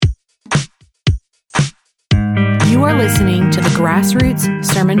You are listening to the Grassroots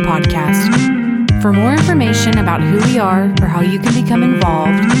Sermon Podcast. For more information about who we are or how you can become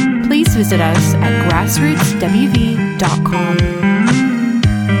involved, please visit us at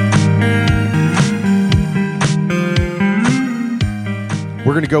grassrootswv.com.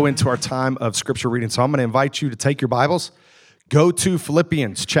 We're going to go into our time of scripture reading. So I'm going to invite you to take your Bibles, go to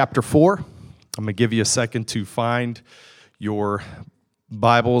Philippians chapter 4. I'm going to give you a second to find your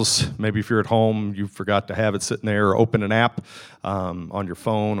Bibles. Maybe if you're at home, you forgot to have it sitting there, or open an app on your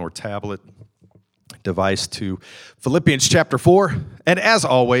phone or tablet device to Philippians chapter 4. And as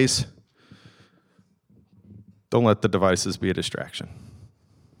always, don't let the devices be a distraction.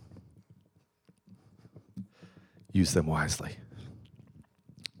 Use them wisely.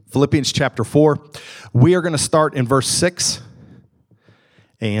 Philippians chapter 4. We are going to start in verse 6.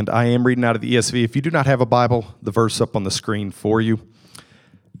 And I am reading out of the ESV. If you do not have a Bible, the verse up on the screen for you.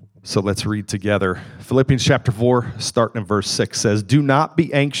 So let's read together. Philippians chapter 4, starting in verse 6, says, "Do not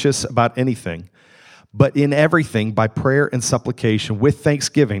be anxious about anything, but in everything, by prayer and supplication, with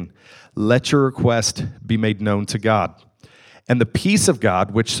thanksgiving, let your request be made known to God. And the peace of God,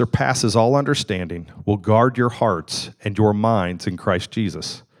 which surpasses all understanding, will guard your hearts and your minds in Christ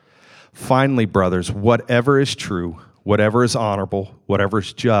Jesus. Finally, brothers, whatever is true, whatever is honorable, whatever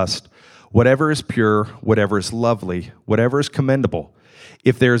is just, whatever is pure, whatever is lovely, whatever is commendable,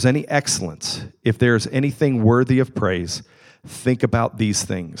 if there is any excellence, if there is anything worthy of praise, think about these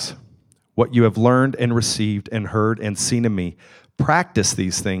things. What you have learned and received and heard and seen in me, practice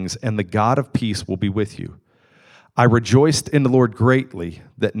these things, and the God of peace will be with you. I rejoiced in the Lord greatly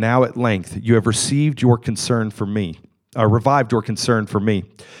that now at length you have revived your concern for me.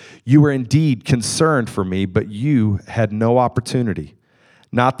 You were indeed concerned for me, but you had no opportunity.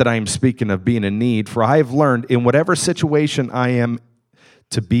 Not that I am speaking of being in need, for I have learned in whatever situation I am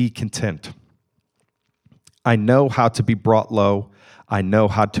to be content. I know how to be brought low. I know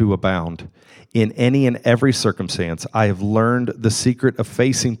how to abound. In any and every circumstance, I have learned the secret of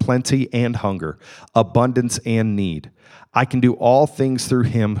facing plenty and hunger, abundance and need. I can do all things through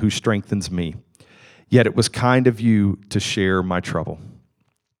him who strengthens me. Yet it was kind of you to share my trouble."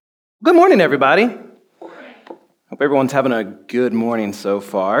 Good morning, everybody. Hope everyone's having a good morning so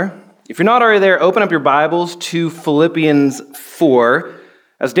far. If you're not already there, open up your Bibles to Philippians 4.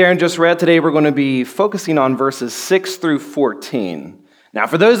 As Darren just read, today we're going to be focusing on verses 6 through 14. Now,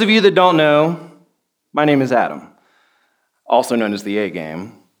 for those of you that don't know, my name is Adam, also known as the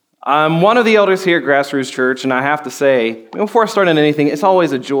A-Game. I'm one of the elders here at Grassroots Church, and I have to say, before starting anything, it's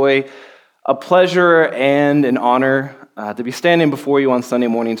always a joy, a pleasure, and an honor to be standing before you on Sunday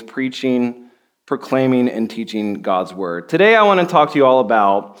mornings preaching, proclaiming, and teaching God's Word. Today I want to talk to you all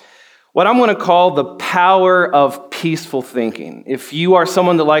about what I'm going to call the power of peaceful thinking. If you are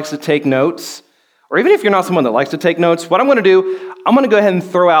someone that likes to take notes, or even if you're not someone that likes to take notes, what I'm going to do, I'm going to go ahead and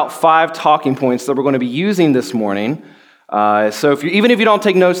throw out 5 talking points that we're going to be using this morning. So even if you don't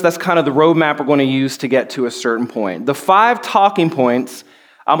take notes, that's kind of the roadmap we're going to use to get to a certain point. The 5 talking points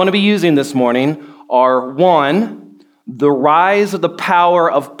I'm going to be using this morning are: 1, the rise of the power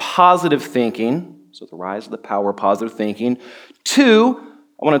of positive thinking. So the rise of the power of positive thinking. 2,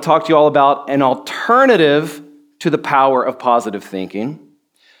 I want to talk to you all about an alternative to the power of positive thinking.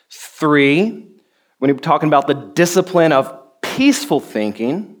 3, we're going to be talking about the discipline of peaceful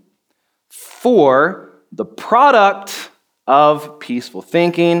thinking. 4, the product of peaceful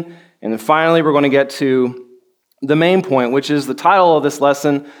thinking. And then finally, we're going to get to the main point, which is the title of this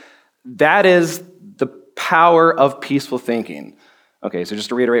lesson. That is the power of peaceful thinking. Okay, so just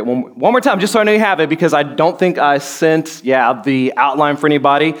to reiterate one more time, just so I know you have it, because I don't think I sent, the outline for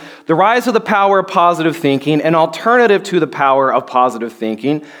anybody. The rise of the power of positive thinking, an alternative to the power of positive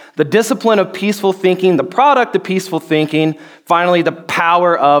thinking, the discipline of peaceful thinking, the product of peaceful thinking, finally, the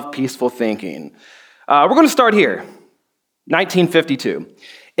power of peaceful thinking. We're going to start here, 1952.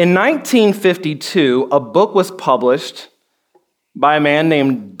 In 1952, a book was published by a man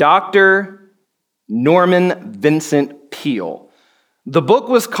named Dr. Norman Vincent Peale. The book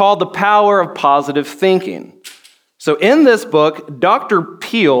was called The Power of Positive Thinking. So in this book, Dr.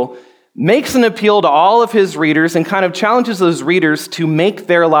 Peale makes an appeal to all of his readers and kind of challenges those readers to make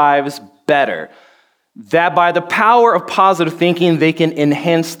their lives better. That by the power of positive thinking, they can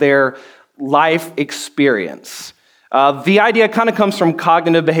enhance their life experience. The idea kind of comes from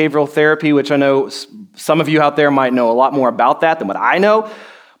cognitive behavioral therapy, which I know some of you out there might know a lot more about that than what I know.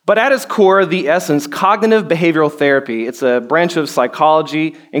 But at its core, the essence, cognitive behavioral therapy, it's a branch of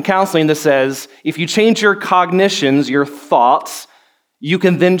psychology and counseling that says if you change your cognitions, your thoughts, you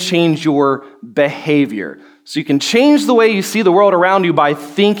can then change your behavior. So you can change the way you see the world around you by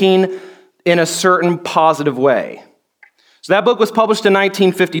thinking in a certain positive way. So that book was published in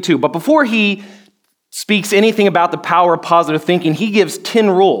 1952. But before he speaks anything about the power of positive thinking, he gives 10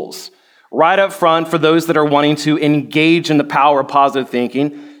 rules right up front for those that are wanting to engage in the power of positive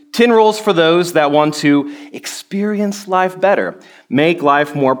thinking. 10 rules for those that want to experience life better, make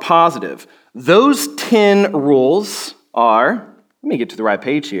life more positive. Those 10 rules are, let me get to the right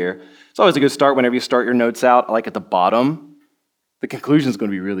page here. It's always a good start whenever you start your notes out, like at the bottom. The conclusion is going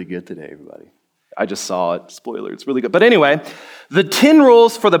to be really good today, everybody. I just saw it. Spoiler, it's really good. But anyway, the 10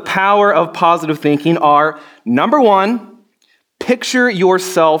 rules for the power of positive thinking are, number 1, picture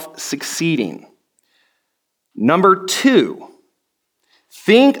yourself succeeding. Number 2,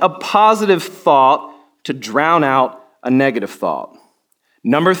 think a positive thought to drown out a negative thought.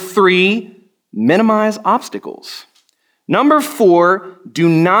 Number 3, minimize obstacles. Number 4, do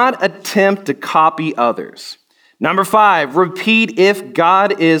not attempt to copy others. Number 5, repeat, if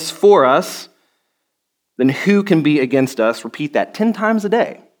God is for us, then who can be against us? Repeat that 10 times a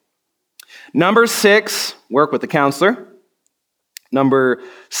day. Number 6, work with the counselor. Number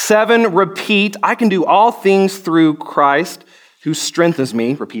 7, repeat, I can do all things through Christ who strengthens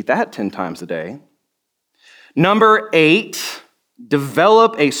me. Repeat that 10 times a day. Number 8,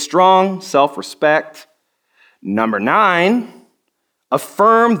 develop a strong self-respect. Number 9,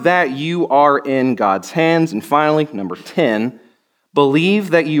 affirm that you are in God's hands. And finally, number 10,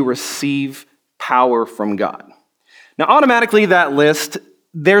 believe that you receive power from God. Now, automatically that list,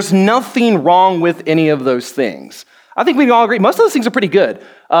 there's nothing wrong with any of those things. I think we can all agree, most of those things are pretty good.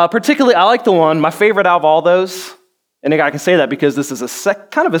 Particularly, I like the one, my favorite out of all those, and I can say that because this is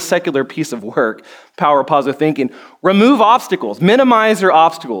kind of a secular piece of work, power of positive thinking. Remove obstacles, minimize your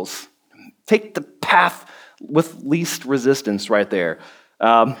obstacles. Take the path with least resistance right there.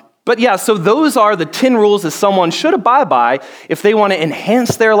 But yeah, so those are the 10 rules that someone should abide by if they want to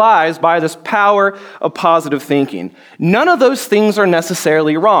enhance their lives by this power of positive thinking. None of those things are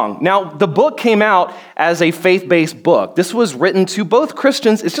necessarily wrong. Now, the book came out as a faith-based book. This was written to both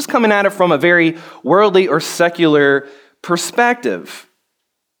Christians. It's just coming at it from a very worldly or secular perspective.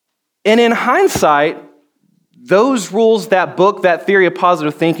 And in hindsight, those rules, that book, that theory of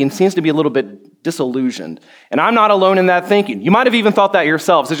positive thinking seems to be a little bit disillusioned. And I'm not alone in that thinking. You might have even thought that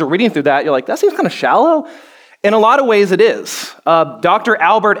yourselves. As you're reading through that, you're like, that seems kind of shallow. In a lot of ways, it is. Dr.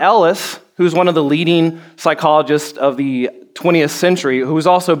 Albert Ellis, who's one of the leading psychologists of the 20th century, who was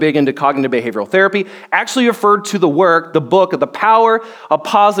also big into cognitive behavioral therapy, actually referred to the work, the book, of the power of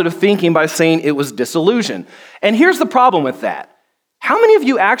positive thinking by saying it was disillusioned. And here's the problem with that. How many of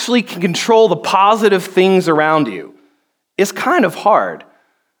you actually can control the positive things around you? It's kind of hard.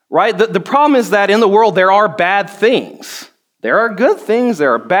 Right? The problem is that in the world, there are bad things. There are good things.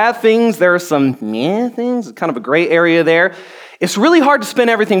 There are bad things. There are some meh things. It's kind of a gray area there. It's really hard to spin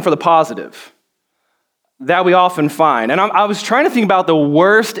everything for the positive that we often find. And I was trying to think about the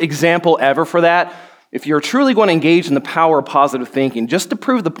worst example ever for that. If you're truly going to engage in the power of positive thinking, just to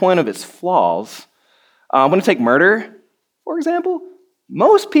prove the point of its flaws, I'm going to take murder, for example.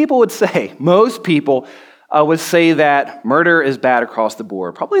 Most people would say that murder is bad across the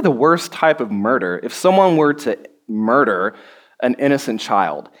board. Probably the worst type of murder. If someone were to murder an innocent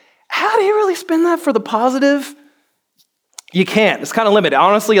child, how do you really spin that for the positive? You can't. It's kind of limited.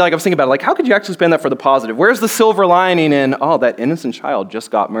 Honestly, like I was thinking about it, like how could you actually spin that for the positive? Where's the silver lining in, oh, that innocent child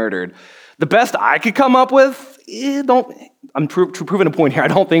just got murdered? The best I could come up with, I'm proving a point here. I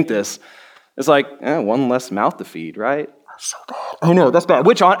don't think this. It's like, one less mouth to feed, right? So bad. I know, that's bad.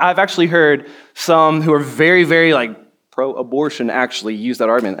 Which I've actually heard some who are very, very pro-abortion actually use that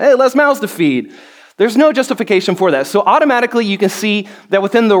argument. Hey, less mouths to feed. There's no justification for that. So automatically you can see that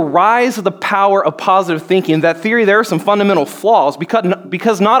within the rise of the power of positive thinking, that theory, there are some fundamental flaws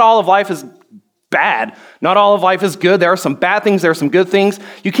because not all of life is bad. Not all of life is good. There are some bad things. There are some good things.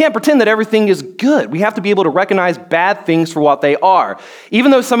 You can't pretend that everything is good. We have to be able to recognize bad things for what they are.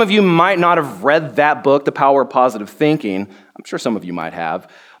 Even though some of you might not have read that book, The Power of Positive Thinking, I'm sure some of you might have.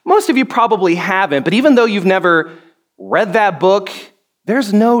 Most of you probably haven't. But even though you've never read that book,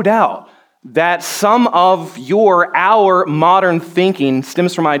 there's no doubt that some of our modern thinking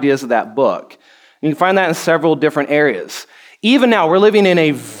stems from ideas of that book. You can find that in several different areas. Even now, we're living in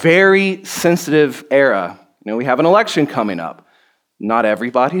a very sensitive era. We have an election coming up. Not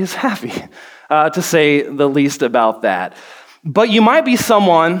everybody is happy, to say the least about that. But you might be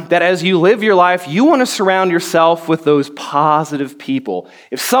someone that as you live your life, you want to surround yourself with those positive people.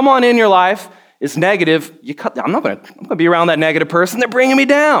 If someone in your life is negative, I'm not going to be around that negative person. They're bringing me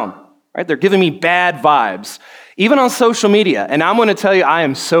down, right? They're giving me bad vibes. Even on social media. And I'm going to tell you, I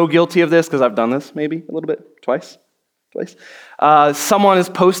am so guilty of this because I've done this maybe a little bit, twice. Someone is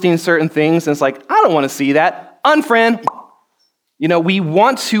posting certain things and it's like, I don't want to see that. Unfriend. We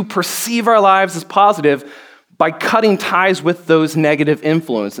want to perceive our lives as positive by cutting ties with those negative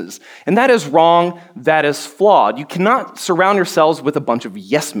influences. And that is wrong, that is flawed. You cannot surround yourselves with a bunch of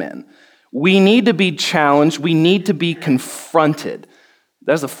yes men. We need to be challenged, we need to be confronted.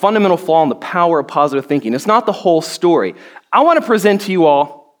 There's a fundamental flaw in the power of positive thinking. It's not the whole story. I want to present to you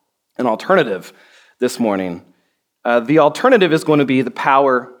all an alternative this morning. The alternative is going to be the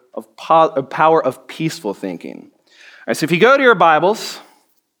power of peaceful thinking. All right, so if you go to your Bibles,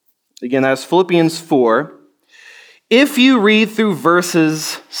 again, that's Philippians 4. If you read through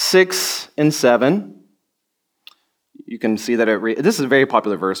verses 6 and 7, you can see that this is a very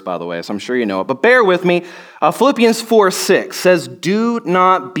popular verse, by the way, so I'm sure you know it, but bear with me. Philippians 4:6 says, "Do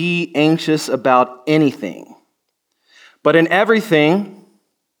not be anxious about anything, but in everything,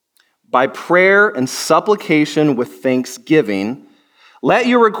 by prayer and supplication with thanksgiving, let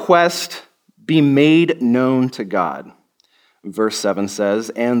your request be made known to God." Verse 7 says,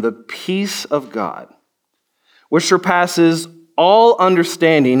 "And the peace of God, which surpasses all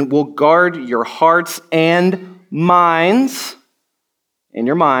understanding, will guard your hearts and minds,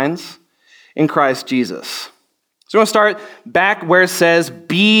 in Christ Jesus." So we're going to start back where it says,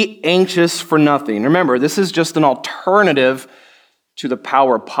 "Be anxious for nothing." Remember, this is just an alternative to the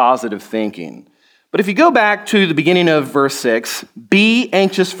power of positive thinking. But if you go back to the beginning of verse 6, "Be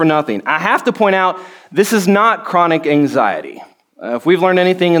anxious for nothing." I have to point out, this is not chronic anxiety. If we've learned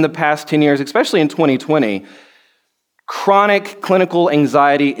anything in the past 10 years, especially in 2020, chronic clinical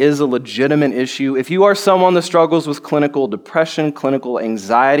anxiety is a legitimate issue. If you are someone that struggles with clinical depression, clinical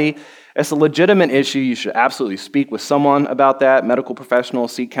anxiety, it's a legitimate issue. You should absolutely speak with someone about that, medical professional,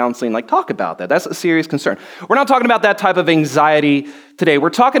 seek counseling, talk about that. That's a serious concern. We're not talking about that type of anxiety today.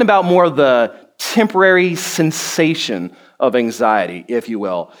 We're talking about more of the temporary sensation of anxiety, if you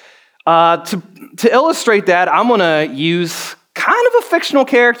will. To illustrate that, I'm going to use kind of a fictional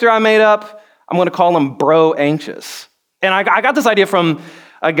character I made up. I'm going to call him Bro Anxious. And I got this idea from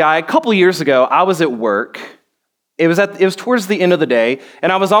a guy a couple years ago. I was at work. It was towards the end of the day,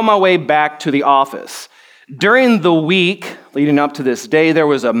 and I was on my way back to the office. During the week leading up to this day, there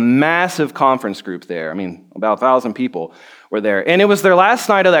was a massive conference group there. About 1,000 people were there. And it was their last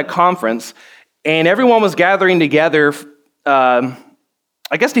night of that conference, and everyone was gathering together, I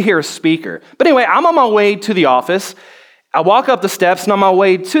guess to hear a speaker. But anyway, I'm on my way to the office. I walk up the steps, and on my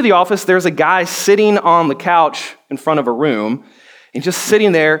way to the office, there's a guy sitting on the couch in front of a room, and just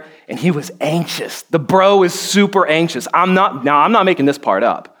sitting there, and he was anxious. The bro is super anxious. I'm not making this part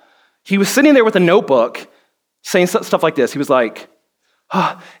up. He was sitting there with a notebook, saying stuff like this. He was like,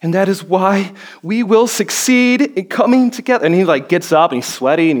 "And that is why we will succeed in coming together." And he gets up, and he's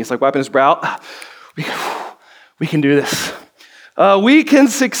sweaty, and he's wiping his brow. We can do this. We can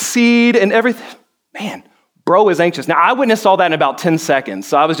succeed in everything. Man. Bro is anxious. Now, I witnessed all that in about 10 seconds,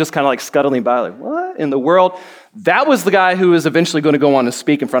 so I was just kind of scuttling by, what in the world? That was the guy who was eventually going to go on to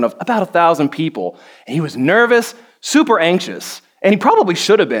speak in front of about 1,000 people. And he was nervous, super anxious, and he probably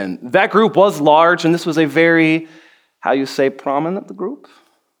should have been. That group was large, and this was a very, prominent group?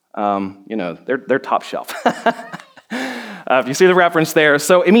 They're top shelf. If you see the reference there.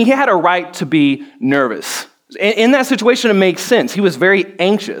 So, he had a right to be nervous. In that situation, it makes sense. He was very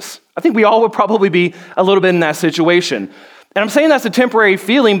anxious. I think we all would probably be a little bit in that situation. And I'm saying that's a temporary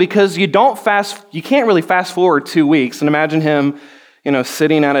feeling because you can't really fast forward 2 weeks and imagine him,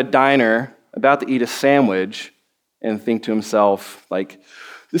 sitting at a diner about to eat a sandwich and think to himself,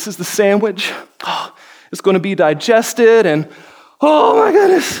 this is the sandwich. Oh, it's going to be digested and, oh my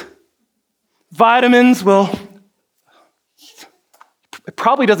goodness, vitamins will... It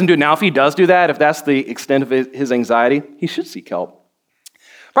probably doesn't do it now. If he does do that, if that's the extent of his anxiety, he should seek help.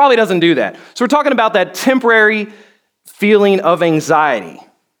 Probably doesn't do that. So we're talking about that temporary feeling of anxiety.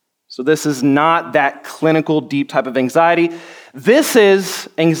 So this is not that clinical, deep type of anxiety. This is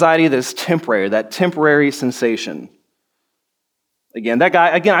anxiety that's temporary, that temporary sensation. Again, that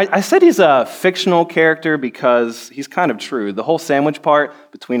guy, I said he's a fictional character because he's kind of true. The whole sandwich part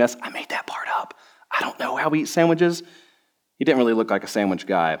between us, I made that part up. I don't know how we eat sandwiches. He didn't really look like a sandwich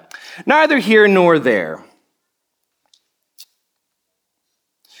guy. Neither here nor there.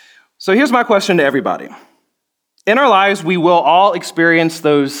 So here's my question to everybody. In our lives, we will all experience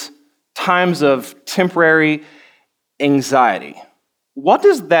those times of temporary anxiety. What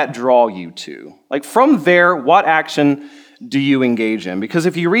does that draw you to? From there, what action do you engage in? Because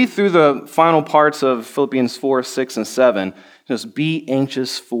if you read through the final parts of Philippians 4, 6, and 7, just be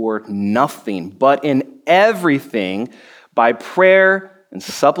anxious for nothing, but in everything, by prayer and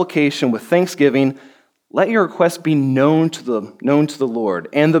supplication with thanksgiving, let your requests be known to the Lord.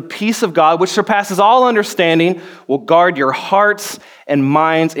 And the peace of God, which surpasses all understanding, will guard your hearts and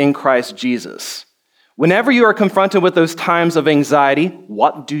minds in Christ Jesus. Whenever you are confronted with those times of anxiety,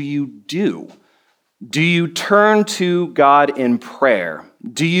 what do you do? Do you turn to God in prayer?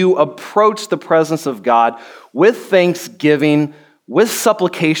 Do you approach the presence of God with thanksgiving, with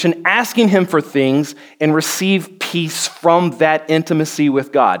supplication, asking him for things, and receive peace from that intimacy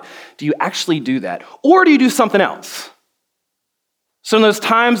with God? Do you actually do that? Or do you do something else? So in those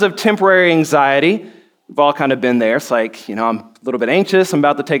times of temporary anxiety, we've all kind of been there. It's like, I'm a little bit anxious. I'm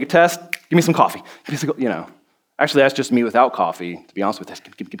about to take a test. Give me some coffee. Actually, that's just me without coffee, to be honest with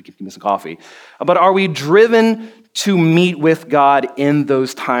you. Give me some coffee. But are we driven to meet with God in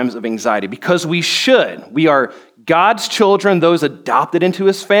those times of anxiety? Because we should. We are God's children, those adopted into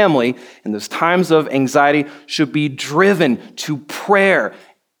his family, and those times of anxiety should be driven to prayer,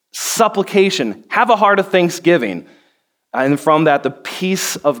 supplication, have a heart of thanksgiving, and from that, the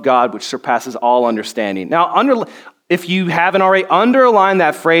peace of God, which surpasses all understanding. Now, if you haven't already, underline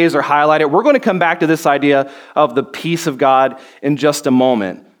that phrase or highlight it. We're going to come back to this idea of the peace of God in just a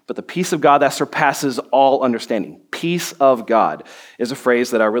moment. But the peace of God that surpasses all understanding, peace of God, is a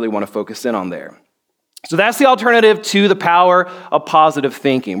phrase that I really want to focus in on there. So that's the alternative to the power of positive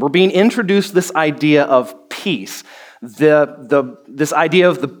thinking. We're being introduced to this idea of peace, this idea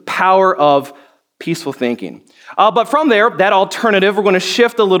of the power of peaceful thinking. But from there, that alternative, we're going to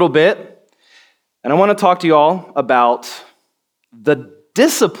shift a little bit. And I want to talk to you all about the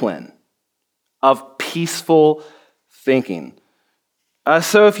discipline of peaceful thinking.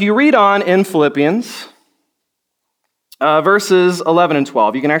 So if you read on in Philippians, verses 11 and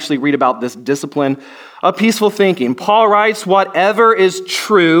 12, you can actually read about this discipline of peaceful thinking. Paul writes, whatever is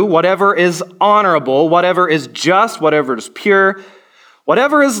true, whatever is honorable, whatever is just, whatever is pure,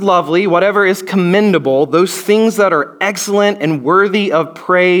 whatever is lovely, whatever is commendable, those things that are excellent and worthy of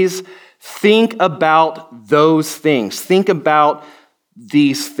praise, think about those things. Think about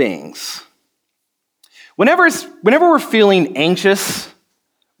these things. Whenever we're feeling anxious,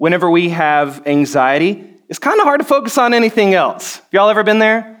 whenever we have anxiety, it's kind of hard to focus on anything else. Have y'all ever been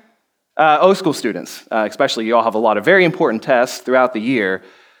there? O-school students, especially, you all have a lot of very important tests throughout the year.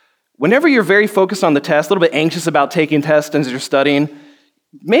 Whenever you're very focused on the test, a little bit anxious about taking tests as you're studying,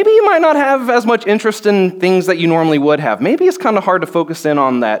 maybe you might not have as much interest in things that you normally would have. Maybe it's kind of hard to focus in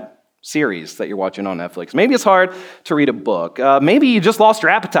on that series that you're watching on Netflix. Maybe it's hard to read a book. Maybe you just lost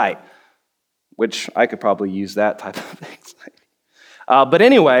your appetite, which I could probably use that type of anxiety. But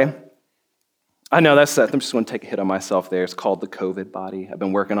anyway, I know I'm just going to take a hit on myself there. It's called the COVID body. I've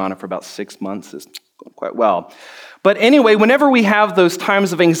been working on it for about 6 months. It's going quite well. But anyway, whenever we have those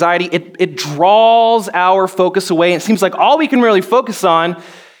times of anxiety, it draws our focus away. And it seems like all we can really focus on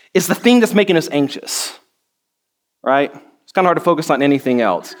is the thing that's making us anxious, right? It's kind of hard to focus on anything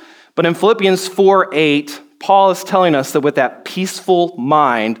else. But in Philippians 4:8, Paul is telling us that with that peaceful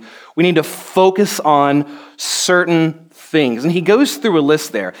mind, we need to focus on certain things. And he goes through a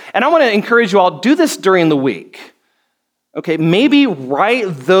list there. And I want to encourage you all, do this during the week. Okay, maybe write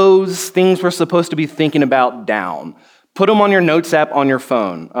those things we're supposed to be thinking about down. Put them on your notes app on your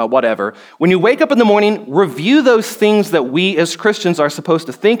phone, whatever. When you wake up in the morning, review those things that we as Christians are supposed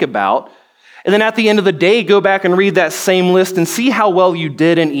to think about. And then at the end of the day, go back and read that same list and see how well you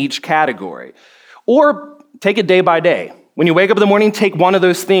did in each category. Or take it day by day. When you wake up in the morning, take one of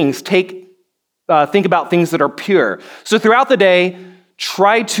those things. Think about things that are pure. So throughout the day,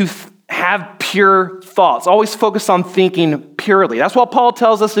 try to have pure thoughts. Always focus on thinking purely. That's what Paul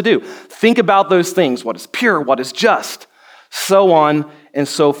tells us to do. Think about those things. What is pure, what is just, so on and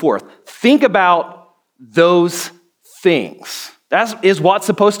so forth. Think about those things. That is what's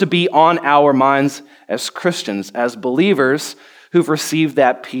supposed to be on our minds as Christians, as believers who've received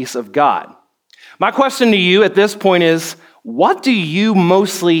that peace of God. My question to you at this point is, what do you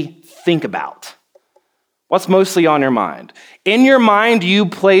mostly think about? What's mostly on your mind? In your mind, you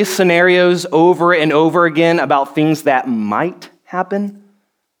play scenarios over and over again about things that might happen.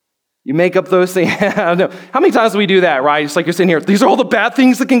 You make up those things. How many times do we do that, right? It's like you're sitting here, these are all the bad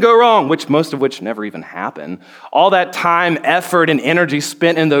things that can go wrong, most of which never even happen. All that time, effort, and energy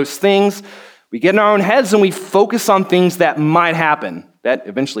spent in those things, we get in our own heads and we focus on things that might happen, that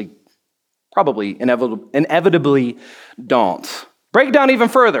eventually, probably, inevitably don't. Break it down even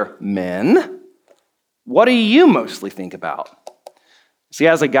further. Men, what do you mostly think about? See,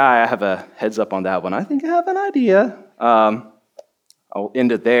 as a guy, I have a heads up on that one. I think I have an idea. I'll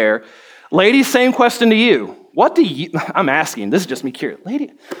end it there. Ladies, same question to you. I'm asking, this is just me curious.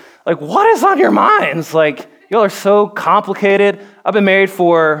 Lady, what is on your minds? Y'all are so complicated. I've been married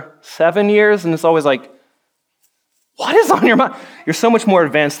for 7 years, and it's always What is on your mind? You're so much more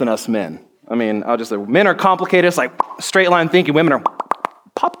advanced than us men. I mean, I'll just say, men are complicated. It's like straight line thinking. Women are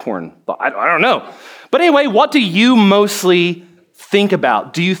popcorn. I don't know. But anyway, what do you mostly think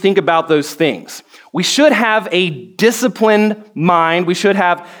about? Do you think about those things? We should have a disciplined mind. We should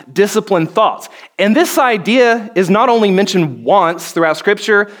have disciplined thoughts. And this idea is not only mentioned once throughout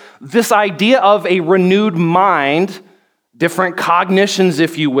Scripture, this idea of a renewed mind, different cognitions,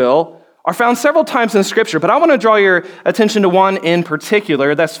 if you will, are found several times in Scripture. But I want to draw your attention to one in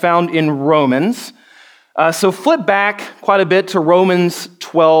particular that's found in Romans. So flip back quite a bit to Romans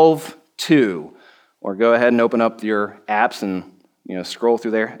 12:2, or go ahead and open up your apps and scroll through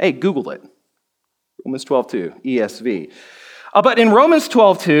there. Hey, Google it. Romans 12:2, ESV. But in Romans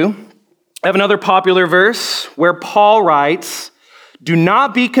 12:2, I have another popular verse where Paul writes, "Do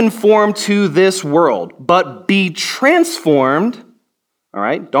not be conformed to this world, but be transformed." All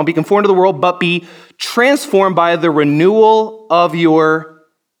right, don't be conformed to the world, but be transformed by the renewal of your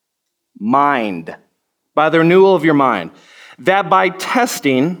mind. By the renewal of your mind. That by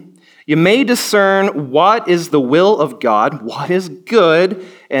testing, you may discern what is the will of God, what is good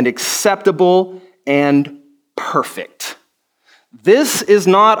and acceptable and perfect. This is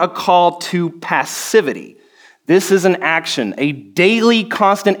not a call to passivity. This is an action, a daily,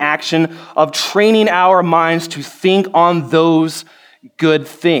 constant action of training our minds to think on those good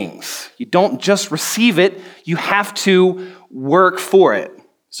things. You don't just receive it, you have to work for it.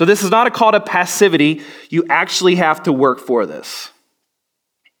 So this is not a call to passivity. You actually have to work for this.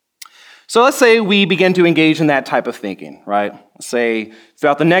 So let's say we begin to engage in that type of thinking, right? Let's say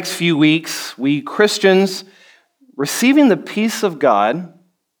throughout the next few weeks, we Christians, receiving the peace of God,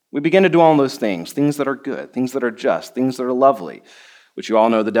 we begin to do all those things that are good, things that are just, things that are lovely, which you all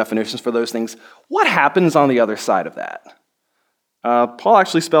know the definitions for those things. What happens on the other side of that? Paul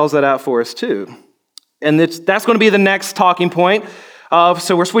actually spells that out for us too. And that's going to be the next talking point.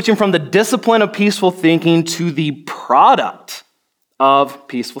 So we're switching from the discipline of peaceful thinking to the product of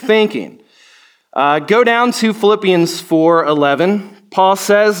peaceful thinking. Go down to Philippians 4:11. Paul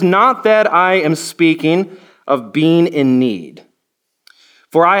says, "Not that I am speaking of being in need,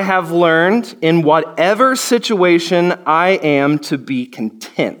 for I have learned in whatever situation I am to be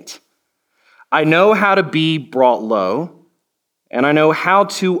content. I know how to be brought low, and I know how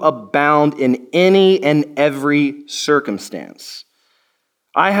to abound in any and every circumstance.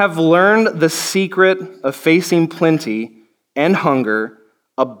 I have learned the secret of facing plenty and hunger,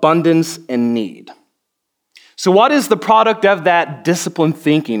 abundance and need." So what is the product of that disciplined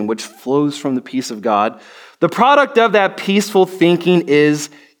thinking which flows from the peace of God? The product of that peaceful thinking is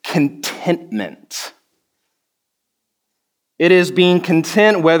contentment. It is being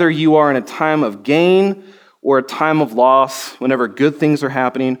content whether you are in a time of gain or a time of loss, whenever good things are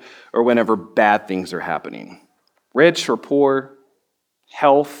happening or whenever bad things are happening. Rich or poor,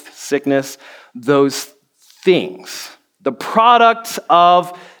 health, sickness, those things. The product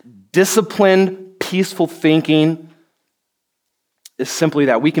of disciplined, peaceful thinking is simply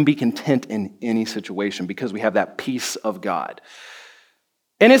that we can be content in any situation because we have that peace of God.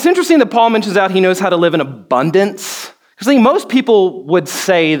 And it's interesting that Paul mentions out he knows how to live in abundance, because I think most people would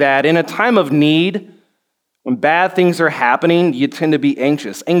say that in a time of need, when bad things are happening, you tend to be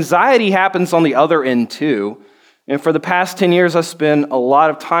anxious. Anxiety happens on the other end too. And for the past 10 years, I've spent a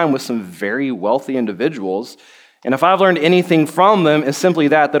lot of time with some very wealthy individuals. And if I've learned anything from them, it's simply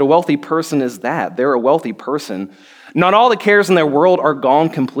that a wealthy person is that. They're a wealthy person. Not all the cares in their world are gone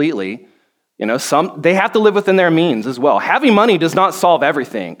completely. They have to live within their means as well. Having money does not solve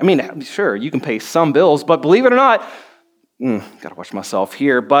everything. I mean, sure, you can pay some bills, but believe it or not, gotta watch myself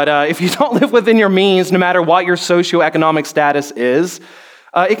here, but if you don't live within your means, no matter what your socioeconomic status is,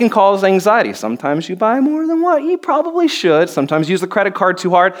 it can cause anxiety. Sometimes you buy more than what you probably should. Sometimes you use the credit card too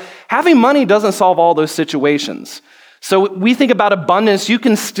hard. Having money doesn't solve all those situations. So we think about abundance. You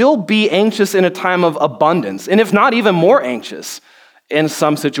can still be anxious in a time of abundance, and if not, even more anxious in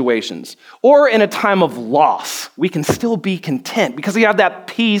some situations. Or in a time of loss, we can still be content because we have that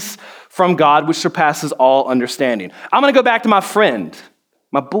peace from God which surpasses all understanding. I'm going to go back to my friend,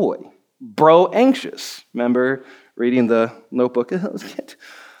 my boy, bro anxious. Remember reading the notebook?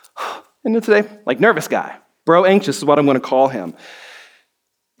 And today, like nervous guy. Bro anxious is what I'm going to call him.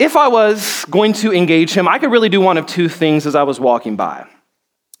 If I was going to engage him, I could really do one of two things as I was walking by.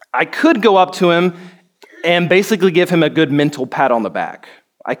 I could go up to him and basically give him a good mental pat on the back.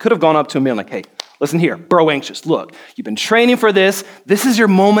 I could have gone up to him and been like, "Hey, listen here, bro anxious, look, you've been training for this. This is your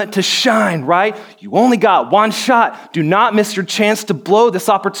moment to shine, right? You only got one shot. Do not miss your chance to blow. This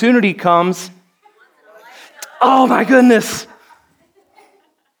opportunity comes." Oh my goodness.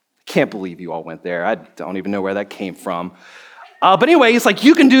 Can't believe you all went there. I don't even know where that came from. But anyway, he's like,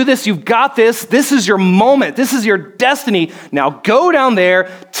 you can do this. You've got this. This is your moment. This is your destiny. Now go down there.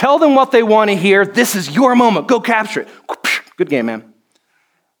 Tell them what they want to hear. This is your moment. Go capture it. Good game, man.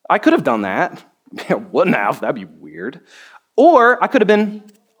 I could have done that. Wouldn't have. That'd be weird. Or I could have been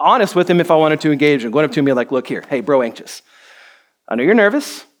honest with him if I wanted to engage him. Going up to him and be like, look here. Hey, bro, anxious. I know you're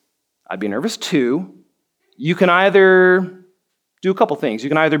nervous. I'd be nervous too. You can either do a couple things. You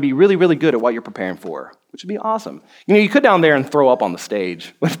can either be really, really good at what you're preparing for, which would be awesome. You could down there and throw up on the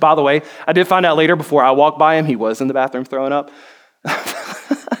stage, which, by the way, I did find out later before I walked by him, he was in the bathroom throwing up.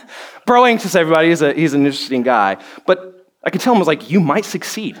 Bro anxious, everybody, he's an interesting guy. But I could tell him, I was like, you might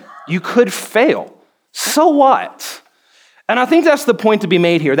succeed. You could fail. So what? And I think that's the point to be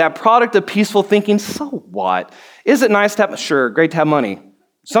made here. That product of peaceful thinking, so what? Is it nice to have, sure, great to have money.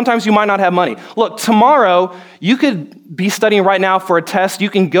 Sometimes you might not have money. Look, tomorrow, you could be studying right now for a test. You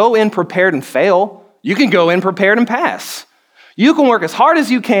can go in prepared and fail. You can go in prepared and pass. You can work as hard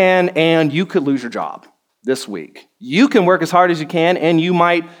as you can, and you could lose your job this week. You can work as hard as you can, and you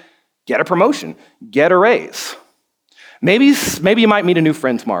might get a promotion, get a raise. Maybe you might meet a new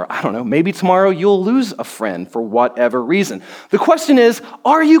friend tomorrow. I don't know. Maybe tomorrow you'll lose a friend for whatever reason. The question is,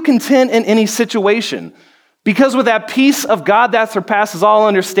 are you content in any situation? Because with that peace of God that surpasses all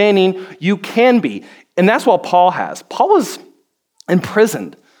understanding, you can be. And that's what Paul has. Paul was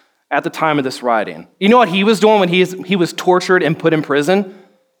imprisoned at the time of this writing. You know what he was doing when he was tortured and put in prison?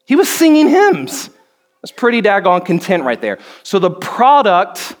 He was singing hymns. That's pretty daggone content right there. So the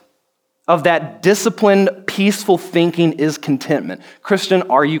product of that disciplined, peaceful thinking is contentment. Christian,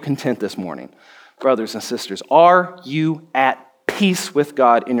 are you content this morning? Brothers and sisters, are you at peace with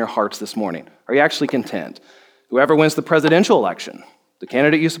God in your hearts this morning? Are you actually content? Whoever wins the presidential election, the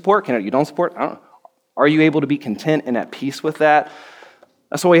candidate you support, candidate you don't support, I don't know. Are you able to be content and at peace with that?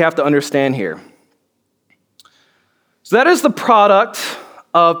 That's what we have to understand here. So that is the product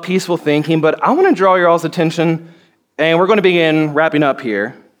of peaceful thinking, but I want to draw your all's attention, and we're going to begin wrapping up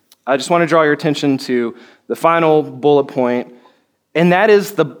here. I just want to draw your attention to the final bullet point, and that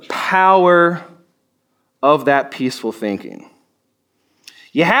is the power of that peaceful thinking.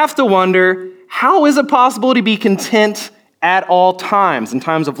 You have to wonder, how is it possible to be content at all times? In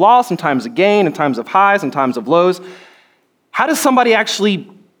times of loss, in times of gain, in times of highs, in times of lows. How does somebody actually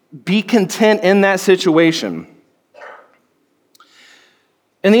be content in that situation?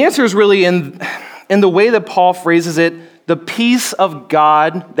 And the answer is really in the way that Paul phrases it, the peace of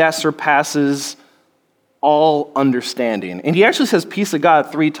God that surpasses all understanding. And he actually says peace of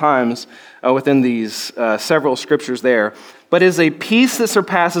God 3 times within these several scriptures there. But is a peace that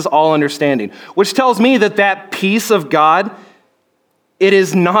surpasses all understanding, which tells me that that peace of God, it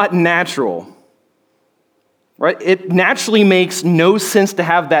is not natural, right? It naturally makes no sense to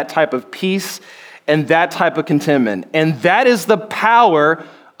have that type of peace and that type of contentment. And that is the power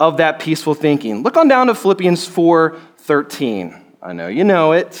of that peaceful thinking. Look on down to Philippians 4:13. I know you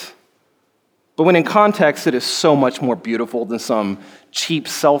know it, but when in context, it is so much more beautiful than some cheap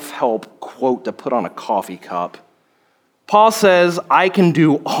self-help quote to put on a coffee cup. Paul says, I can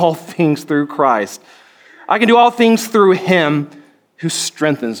do all things through Christ. I can do all things through him who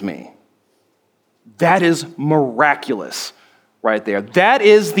strengthens me. That is miraculous right there. That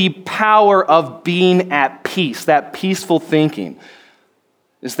is the power of being at peace, that peaceful thinking,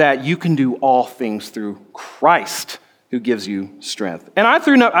 is that you can do all things through Christ who gives you strength. And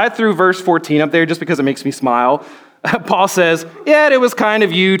I threw verse 14 up there just because it makes me smile. Paul says, yeah, it was kind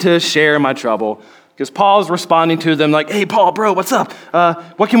of you to share my trouble. Because Paul's responding to them like, hey, Paul, bro, what's up?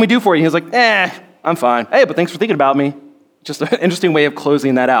 What can we do for you? He's like, I'm fine. Hey, but thanks for thinking about me. Just an interesting way of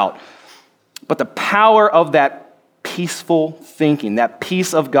closing that out. But the power of that peaceful thinking, that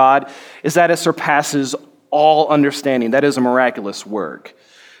peace of God, is that it surpasses all understanding. That is a miraculous work.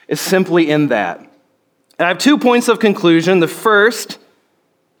 It's simply in that. And I have 2 points of conclusion. The first, I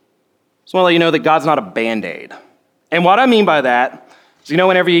just want to let you know that God's not a Band-Aid. And what I mean by that is,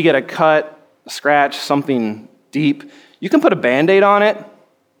 whenever you get a cut, a scratch, something deep, you can put a Band-Aid on it.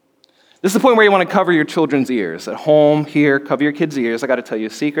 This is the point where you want to cover your children's ears. At home, here, cover your kids' ears. I got to tell you a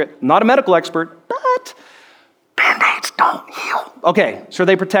secret. I'm not a medical expert, but Band-Aids don't heal. Okay, sure,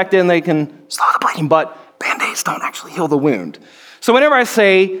 they protect it and they can slow the bleeding, but Band-Aids don't actually heal the wound. So whenever I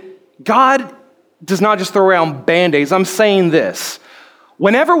say God does not just throw around Band-Aids, I'm saying this.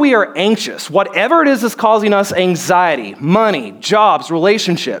 Whenever we are anxious, whatever it is that's causing us anxiety, money, jobs,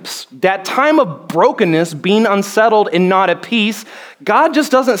 relationships, that time of brokenness, being unsettled and not at peace, God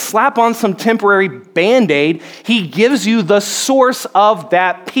just doesn't slap on some temporary Band-Aid. He gives you the source of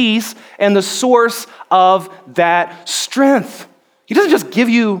that peace and the source of that strength. He doesn't just give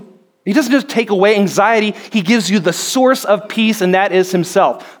you He doesn't just take away anxiety, he gives you the source of peace, and that is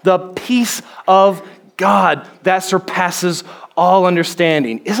himself. The peace of God that surpasses all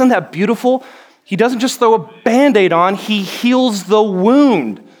understanding. Isn't that beautiful? He doesn't just throw a Band-Aid on, he heals the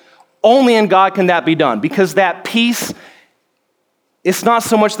wound. Only in God can that be done, because that peace, it's not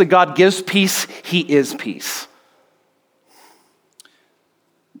so much that God gives peace, he is peace.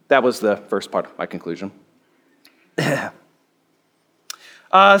 That was the first part of my conclusion. Second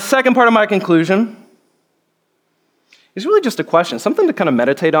part of my conclusion is really just a question, something to kind of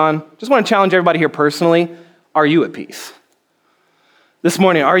meditate on. Just want to challenge everybody here personally. Are you at peace? This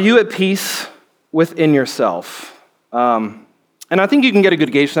morning, are you at peace within yourself? And I think you can get a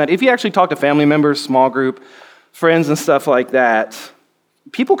good gauge from that. If you actually talk to family members, small group, friends and stuff like that,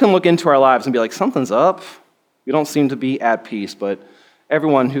 people can look into our lives and be like, something's up. You don't seem to be at peace, but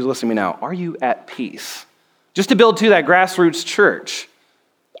everyone who's listening to me now, are you at peace? Just to build to that grassroots church,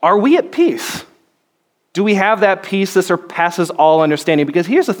 are we at peace? Do we have that peace that surpasses all understanding? Because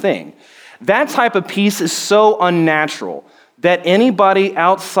here's the thing, that type of peace is so unnatural that anybody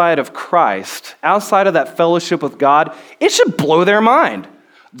outside of Christ, outside of that fellowship with God, it should blow their mind.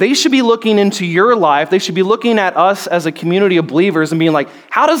 They should be looking into your life. They should be looking at us as a community of believers and being like,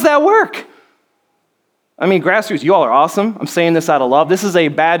 how does that work? I mean, grassroots, you all are awesome. I'm saying this out of love. This is a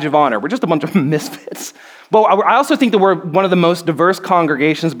badge of honor. We're just a bunch of misfits. But I also think that we're one of the most diverse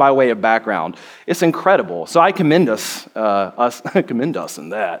congregations by way of background. It's incredible. So I commend us commend us in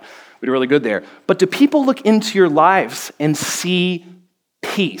that. We do really good there. But do people look into your lives and see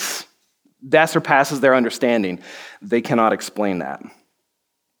peace that surpasses their understanding? They cannot explain that.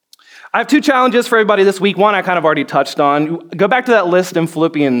 I have two challenges for everybody this week. One I kind of already touched on. Go back to that list in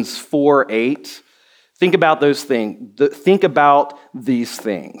Philippians 4:8. Think about those things. Think about these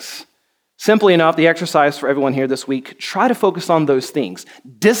things. Simply enough, the exercise for everyone here this week, try to focus on those things.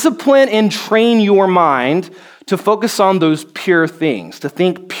 Discipline and train your mind to focus on those pure things, to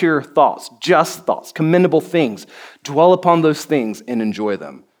think pure thoughts, just thoughts, commendable things. Dwell upon those things and enjoy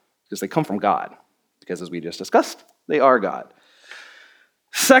them because they come from God. Because as we just discussed, they are God.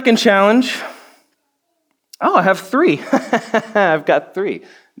 Second challenge. Oh, I have three. I've got three,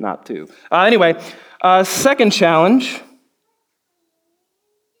 not two. Anyway, second challenge.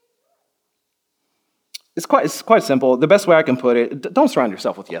 It's quite simple. The best way I can put it, don't surround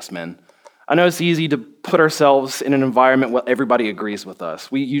yourself with yes men. I know it's easy to put ourselves in an environment where everybody agrees with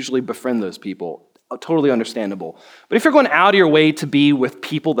us. We usually befriend those people. Totally understandable. But if you're going out of your way to be with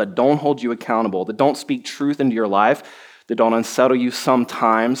people that don't hold you accountable, that don't speak truth into your life, that don't unsettle you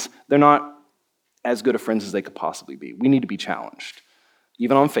sometimes, they're not as good of friends as they could possibly be. We need to be challenged.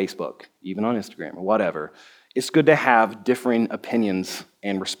 Even on Facebook, even on Instagram, or whatever. It's good to have differing opinions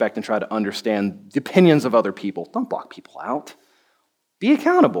and respect and try to understand the opinions of other people. Don't block people out. Be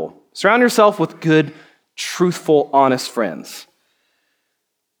accountable. Surround yourself with good, truthful, honest friends.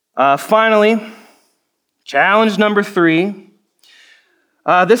 Finally, challenge number 3.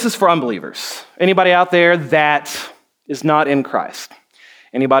 This is for unbelievers. Anybody out there that is not in Christ?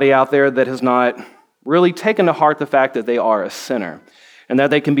 Anybody out there that has not really taken to heart the fact that they are a sinner? And that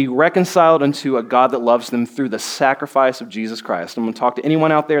they can be reconciled unto a God that loves them through the sacrifice of Jesus Christ. I'm going to talk to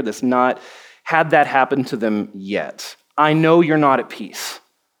anyone out there that's not had that happen to them yet. I know you're not at peace.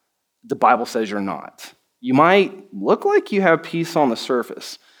 The Bible says you're not. You might look like you have peace on the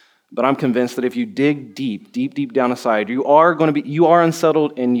surface, but I'm convinced that if you dig deep, deep, deep down inside, you are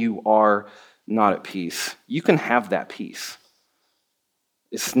unsettled and you are not at peace. You can have that peace.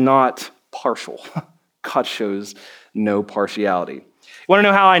 It's not partial. God shows no partiality. You want to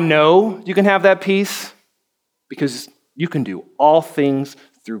know how I know you can have that peace? Because you can do all things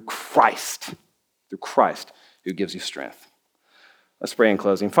through Christ who gives you strength. Let's pray in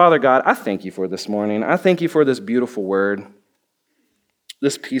closing. Father God, I thank you for this morning. I thank you for this beautiful word,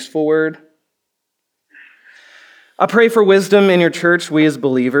 this peaceful word. I pray for wisdom in your church, we as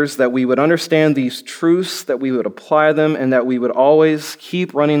believers, that we would understand these truths, that we would apply them, and that we would always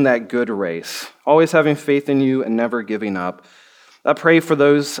keep running that good race, always having faith in you and never giving up. I pray for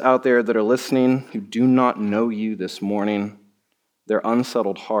those out there that are listening who do not know you this morning, their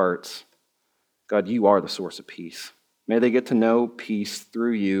unsettled hearts. God, you are the source of peace. May they get to know peace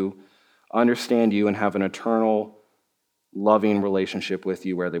through you, understand you, and have an eternal, loving relationship with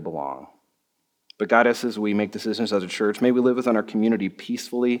you where they belong. But guide us as we make decisions as a church. May we live within our community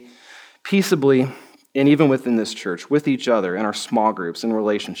peacefully, peaceably, and even within this church, with each other, in our small groups, in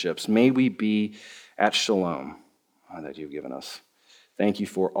relationships. May we be at shalom that you've given us. Thank you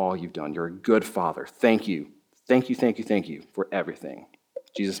for all you've done. You're a good Father. Thank you. Thank you, thank you, thank you for everything. In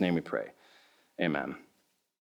Jesus' name we pray. Amen.